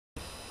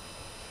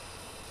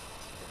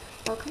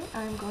Okay,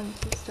 I'm going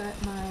to start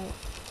my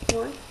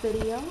fourth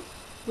video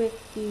with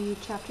the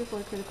Chapter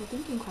 4 Critical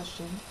Thinking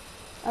questions.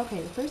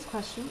 Okay, the first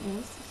question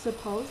is,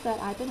 suppose that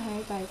I've been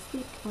hired by a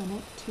sleep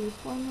clinic to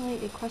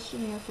formulate a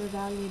questionnaire for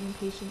evaluating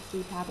patients'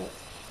 sleep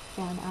habits,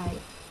 and I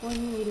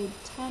formulated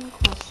 10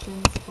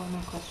 questions for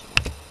my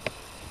questionnaire.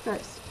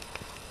 First,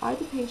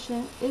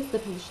 is the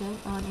patient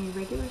on a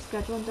regular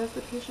schedule, and does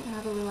the patient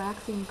have a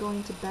relaxing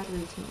going to bed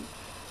routine?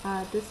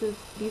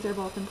 These are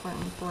both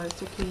important for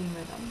circadian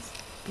rhythms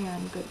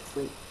and good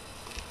sleep.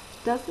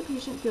 Does the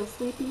patient feel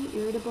sleepy,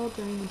 irritable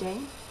during the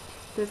day?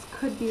 This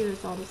could be a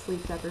result of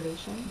sleep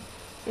deprivation.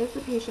 Is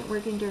the patient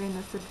working during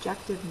the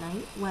subjective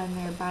night when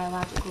their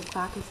biological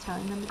clock is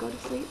telling them to go to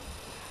sleep?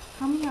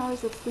 How many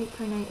hours of sleep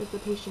per night is the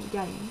patient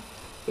getting?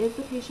 Is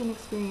the patient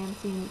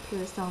experiencing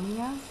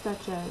parasomnia,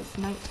 such as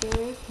night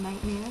terrors,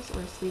 nightmares,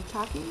 or sleep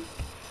talking?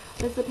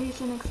 Is the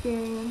patient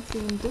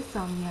experiencing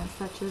dysomnia,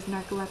 such as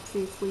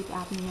narcolepsy, sleep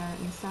apnea, or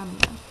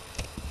insomnia?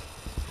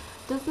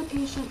 Does the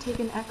patient take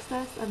an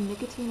excess of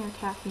nicotine or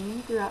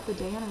caffeine throughout the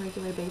day on a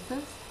regular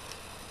basis?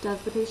 Does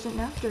the patient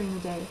nap during the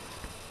day?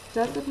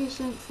 Does the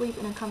patient sleep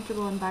in a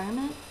comfortable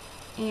environment?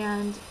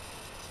 And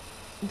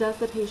does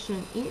the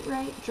patient eat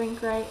right,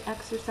 drink right,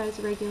 exercise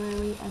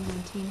regularly, and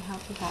maintain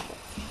healthy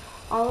habits?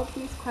 All of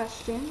these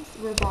questions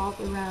revolve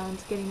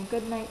around getting a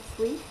good night's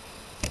sleep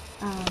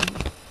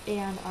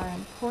and are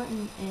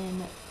important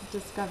in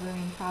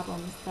discovering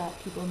problems that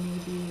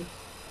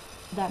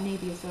may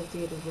be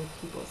associated with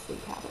people's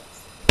sleep habits.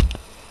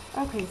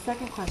 Okay,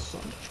 second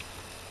question.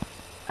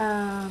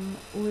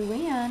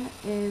 Luann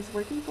is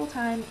working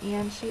full-time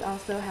and she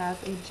also has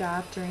a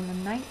job during the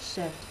night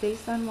shift.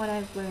 Based on what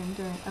I've learned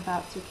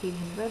about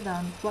circadian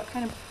rhythms, what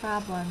kind of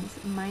problems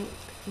might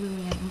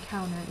Luann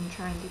encounter in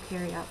trying to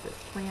carry out this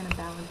plan of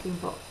balancing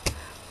both?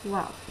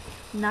 Well,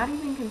 not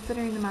even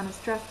considering the amount of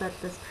stress that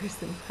this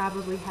person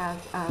probably has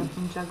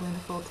from juggling a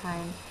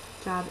full-time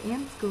job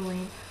and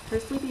schooling, her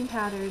sleeping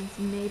patterns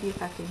may be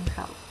affecting her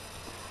health.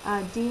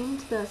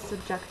 Deemed the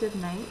subjective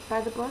night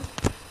by the book,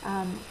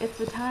 it's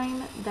the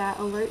time that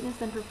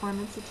alertness and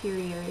performance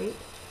deteriorate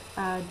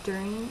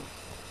during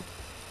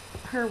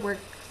her work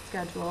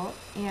schedule,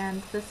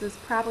 and this is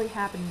probably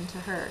happening to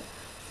her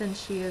since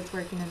she is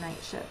working a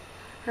night shift.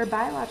 Her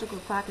biological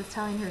clock is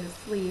telling her to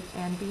sleep,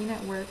 and being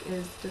at work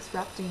is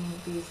disrupting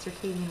these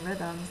circadian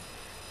rhythms.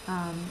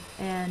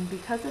 And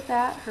because of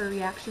that, her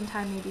reaction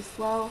time may be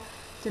slow,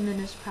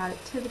 diminished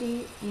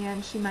productivity,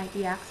 and she might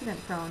be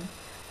accident prone.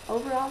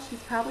 Overall,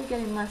 she's probably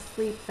getting less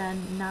sleep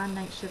than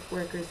non-night shift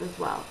workers as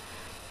well.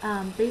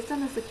 Based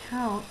on this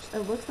account,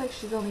 it looks like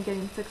she's only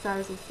getting 6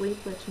 hours of sleep,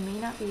 which may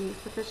not be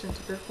sufficient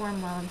to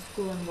perform well in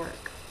school and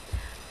work.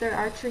 There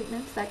are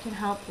treatments that can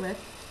help with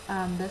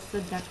this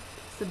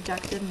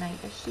subjective night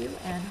issue,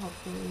 and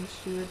hopefully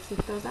she would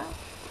seek those out.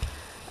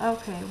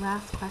 Okay,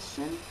 last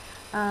question.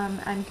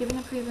 I'm giving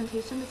a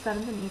presentation to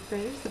 7th and 8th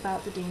graders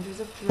about the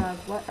dangers of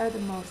drugs. What are the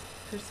most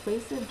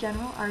persuasive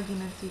general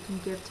arguments you can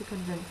give to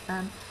convince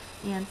them?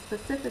 And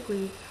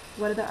specifically,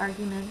 what are the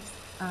arguments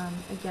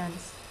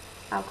against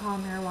alcohol,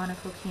 marijuana,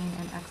 cocaine,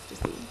 and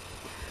ecstasy?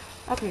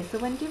 Okay, so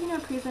when giving a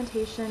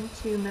presentation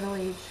to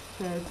middle-aged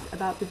kids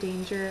about the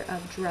danger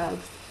of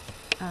drugs,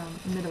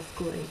 middle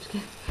school age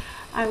kids,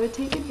 I would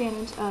take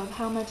advantage of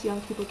how much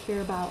young people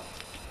care about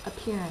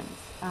appearance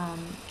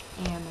and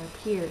their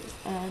peers,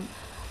 and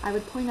I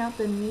would point out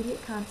the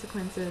immediate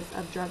consequences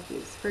of drug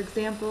use. For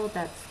example,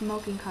 that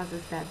smoking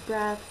causes bad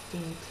breath,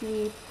 stained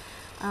teeth,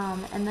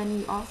 and then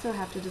you also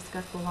have to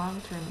discuss the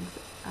long-term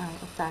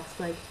effects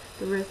like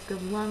the risk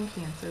of lung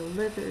cancer,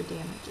 liver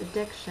damage,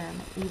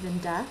 addiction, even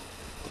death.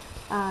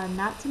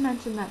 Not to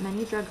mention that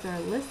many drugs are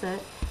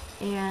illicit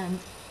and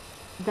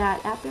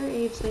that at their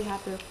age they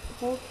have their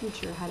whole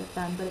future ahead of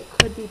them, but it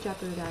could be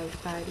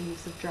jeopardized by the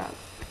use of drugs.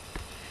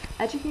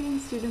 Educating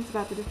students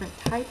about the different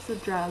types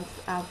of drugs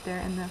out there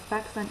and the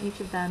effects on each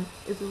of them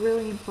is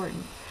really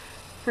important.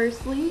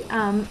 Firstly,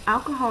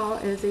 alcohol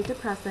is a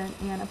depressant,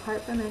 and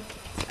apart from its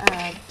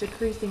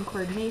decreasing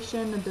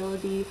coordination,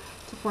 ability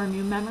to form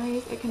new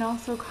memories, it can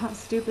also cause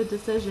stupid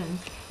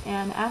decisions.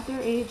 And at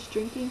their age,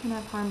 drinking can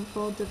have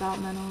harmful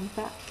developmental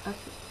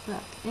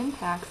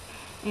impacts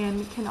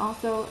and can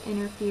also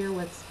interfere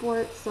with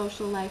sports,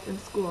 social life, and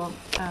school,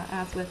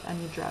 as with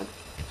any drug.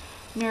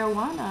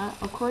 Marijuana,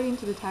 according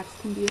to the text,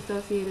 can be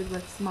associated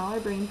with smaller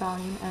brain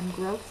volume and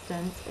growth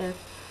stints if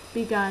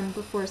begun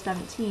before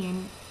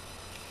 17.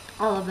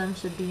 All of them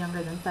should be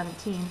younger than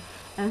 17,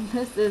 and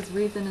this is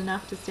reason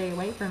enough to stay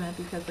away from it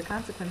because the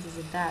consequences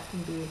of that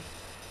can be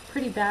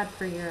pretty bad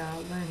for your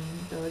learning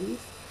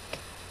abilities.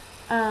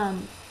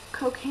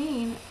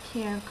 Cocaine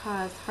can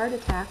cause heart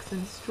attacks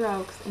and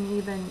strokes in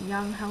even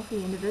young,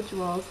 healthy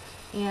individuals,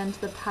 and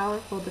the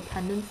powerful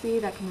dependency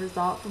that can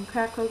result from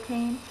crack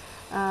cocaine,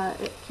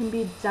 it can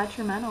be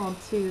detrimental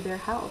to their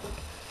health.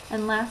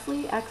 And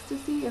lastly,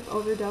 ecstasy, if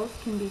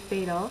overdosed, can be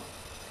fatal,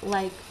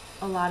 like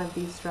a lot of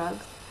these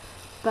drugs.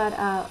 But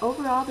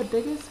overall, the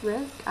biggest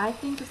risk, I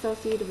think,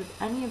 associated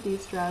with any of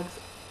these drugs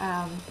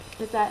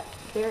is that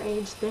their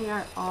age, they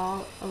are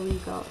all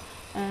illegal,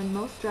 and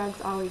most drugs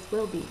always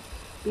will be.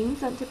 being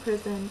sent to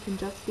prison can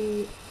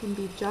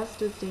be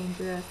just as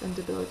dangerous and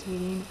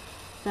debilitating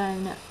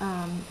than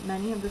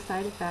many of the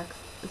side effects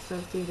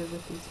associated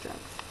with these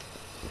drugs.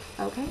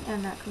 Okay,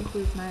 and that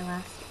concludes my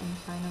last and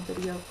final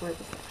video for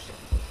this section.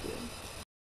 Thank you.